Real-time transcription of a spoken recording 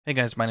Hey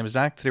guys, my name is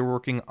Zach. Today we're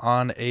working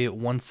on a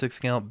 1/6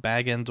 scale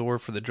bag end door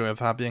for the joy of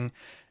hobbying.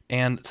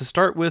 And to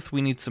start with,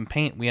 we need some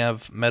paint. We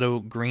have meadow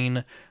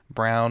green,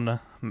 brown,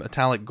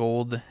 metallic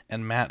gold,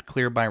 and matte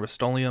clear by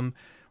Rust-Oleum.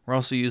 We're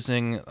also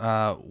using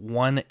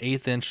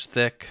 1/8 inch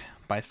thick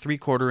by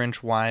 3/4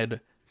 inch wide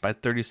by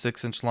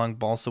 36-inch long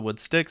balsa wood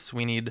sticks.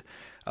 We need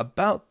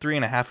about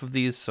 3.5 of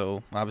these,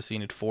 so obviously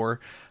you need 4.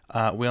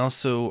 We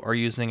also are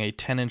using a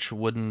 10-inch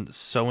wooden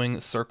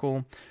sewing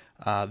circle.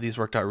 These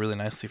worked out really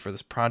nicely for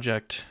this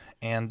project,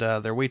 and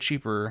they're way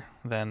cheaper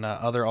than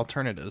other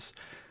alternatives.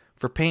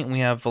 For paint, we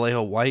have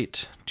Vallejo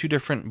White, 2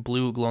 different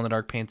blue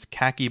glow-in-the-dark paints,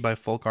 Khaki by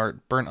Folk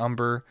Art, Burnt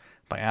Umber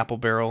by Apple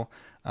Barrel.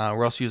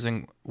 We're also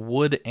using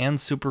wood and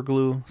super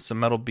glue,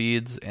 some metal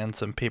beads, and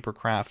some paper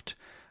craft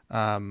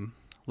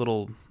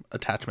little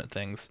attachment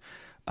things.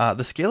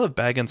 The scale of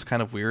bag end's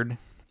kind of weird.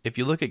 If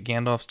you look at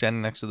Gandalf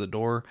standing next to the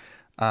door,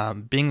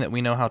 being that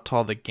we know how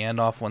tall the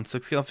Gandalf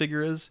 1/6 scale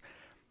figure is,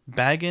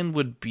 bag end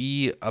would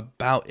be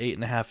about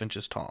 8.5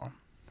 inches tall.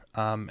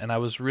 And I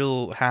was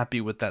real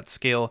happy with that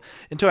scale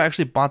until I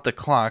actually bought the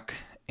clock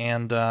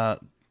and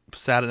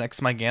sat it next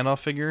to my Gandalf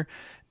figure,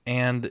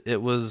 and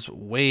it was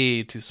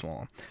way too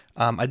small.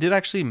 I did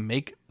actually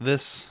make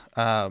this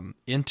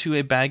into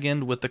a bag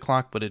end with the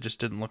clock, but it just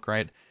didn't look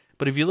right.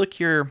 But if you look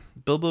here,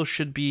 Bilbo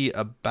should be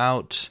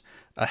about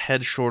a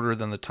head shorter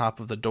than the top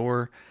of the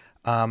door.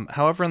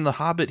 However, in The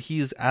Hobbit,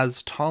 he's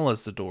as tall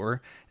as the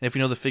door. And if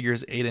you know the figure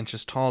is 8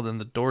 inches tall, then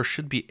the door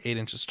should be 8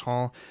 inches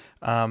tall.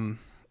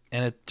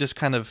 And it just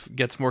kind of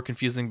gets more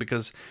confusing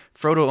because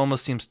Frodo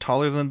almost seems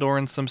taller than the door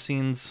in some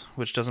scenes,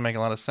 which doesn't make a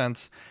lot of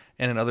sense.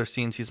 And in other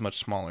scenes, he's much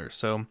smaller.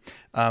 So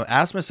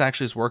Asmus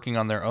actually is working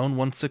on their own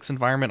 1/6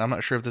 environment. I'm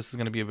not sure if this is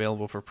going to be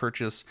available for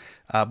purchase,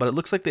 but it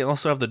looks like they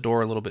also have the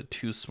door a little bit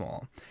too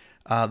small.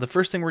 The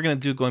first thing we're going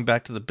to do going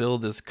back to the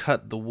build is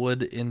cut the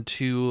wood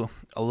into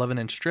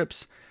 11-inch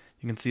strips.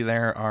 You can see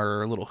there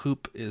our little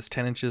hoop is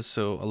 10 inches,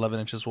 so 11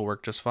 inches will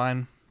work just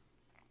fine.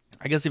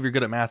 I guess if you're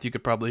good at math, you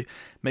could probably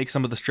make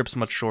some of the strips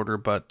much shorter,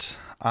 but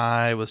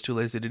I was too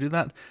lazy to do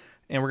that.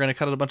 And we're going to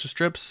cut out a bunch of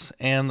strips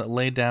and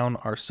lay down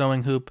our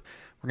sewing hoop.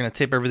 We're going to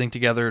tape everything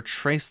together,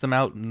 trace them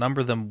out,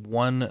 number them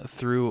 1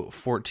 through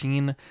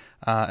 14,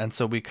 and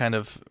so we kind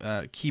of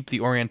keep the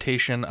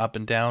orientation up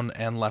and down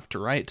and left to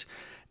right.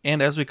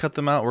 And as we cut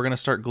them out, we're going to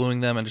start gluing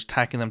them and just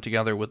tacking them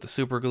together with the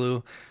super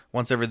glue.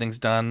 Once everything's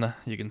done,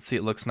 you can see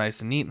it looks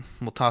nice and neat.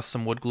 We'll toss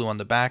some wood glue on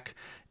the back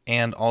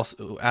and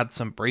also add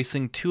some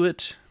bracing to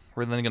it.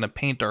 We're then going to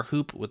paint our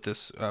hoop with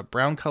this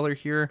brown color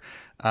here,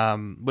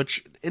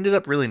 which ended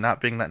up really not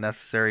being that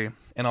necessary,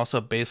 and also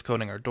base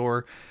coating our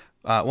door.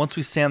 Once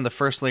we sand the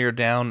first layer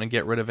down and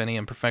get rid of any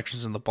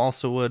imperfections in the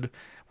balsa wood,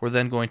 we're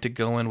then going to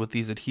go in with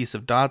these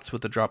adhesive dots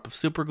with a drop of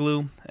super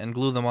glue and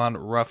glue them on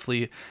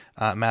roughly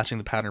matching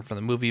the pattern from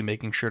the movie,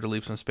 making sure to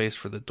leave some space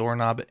for the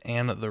doorknob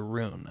and the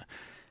rune.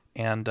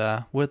 And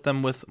with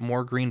them with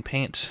more green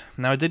paint.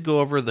 Now I did go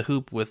over the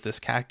hoop with this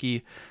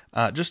khaki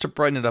just to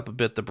brighten it up a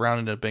bit. The brown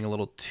ended up being a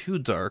little too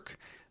dark,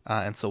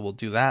 and so we'll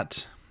do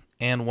that.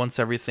 And once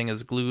everything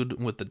is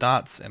glued with the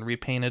dots and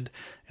repainted,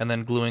 and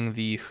then gluing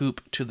the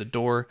hoop to the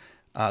door,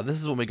 this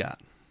is what we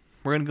got.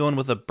 We're going to go in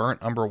with a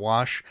burnt umber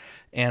wash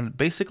and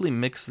basically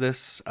mix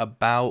this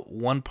about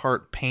 1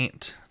 part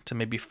paint to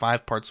maybe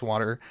 5 parts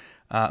water,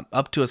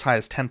 up to as high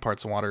as 10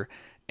 parts water.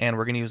 And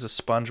we're going to use a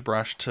sponge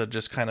brush to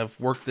just kind of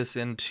work this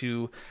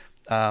into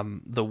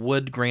the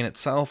wood grain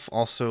itself.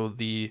 Also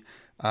the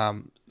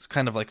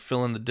kind of like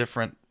fill in the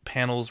different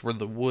panels where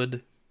the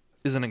wood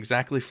isn't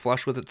exactly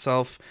flush with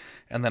itself,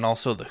 and then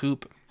also the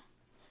hoop.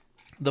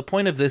 The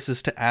point of this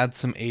is to add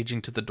some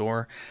aging to the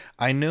door.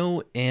 I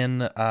know in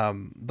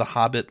the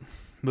Hobbit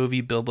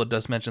movie, Bilbo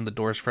does mention the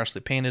door is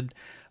freshly painted,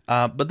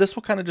 but this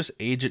will kind of just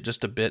age it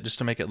just a bit, just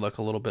to make it look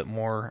a little bit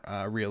more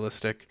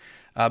realistic.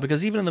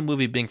 Because even in the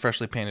movie being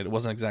freshly painted, it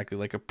wasn't exactly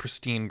like a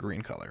pristine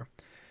green color.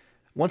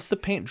 Once the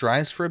paint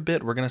dries for a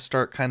bit, we're going to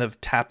start kind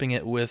of tapping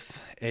it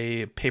with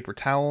a paper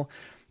towel.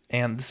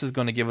 And this is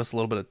going to give us a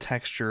little bit of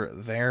texture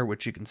there,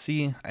 which you can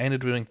see. I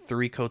ended up doing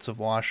 3 coats of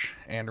wash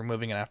and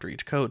removing it after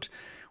each coat.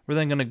 We're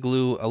then going to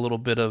glue a little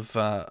bit of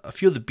a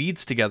few of the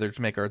beads together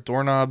to make our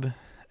doorknob,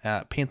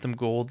 paint them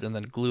gold, and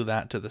then glue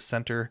that to the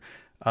center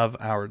of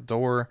our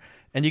door.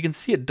 And you can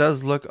see it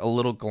does look a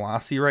little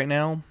glossy right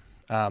now.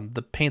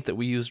 The paint that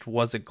we used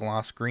was a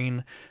gloss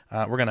green.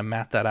 We're going to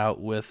matte that out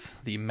with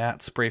the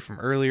matte spray from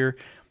earlier.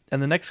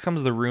 And the next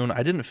comes the rune.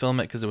 I didn't film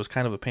it because it was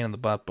kind of a pain in the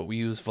butt, but we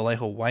used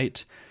Vallejo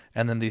White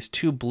and then these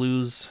 2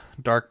 blues,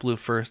 dark blue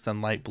first and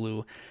light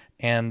blue.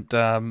 And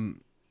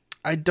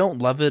I don't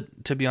love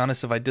it, to be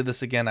honest. If I did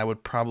this again, I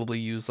would probably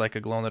use like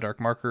a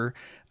glow-in-the-dark marker.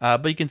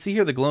 But you can see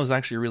here the glow is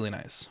actually really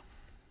nice.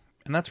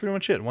 And that's pretty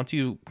much it. Once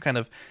you kind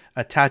of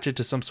attach it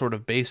to some sort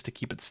of base to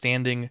keep it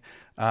standing,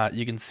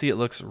 you can see it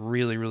looks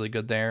really, really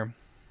good there.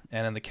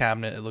 And in the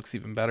cabinet, it looks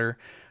even better.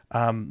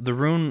 The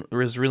rune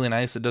is really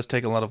nice. It does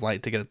take a lot of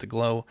light to get it to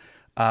glow.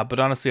 But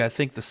honestly, I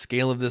think the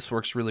scale of this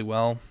works really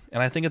well.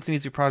 And I think it's an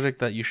easy project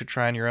that you should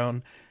try on your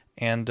own.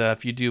 And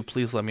if you do,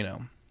 please let me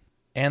know.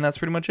 And that's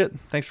pretty much it.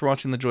 Thanks for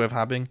watching The Joy of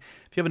Hobbying.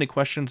 If you have any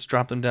questions,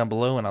 drop them down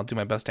below and I'll do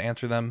my best to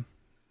answer them.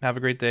 Have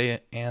a great day,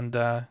 and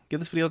give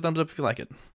this video a thumbs up if you like it.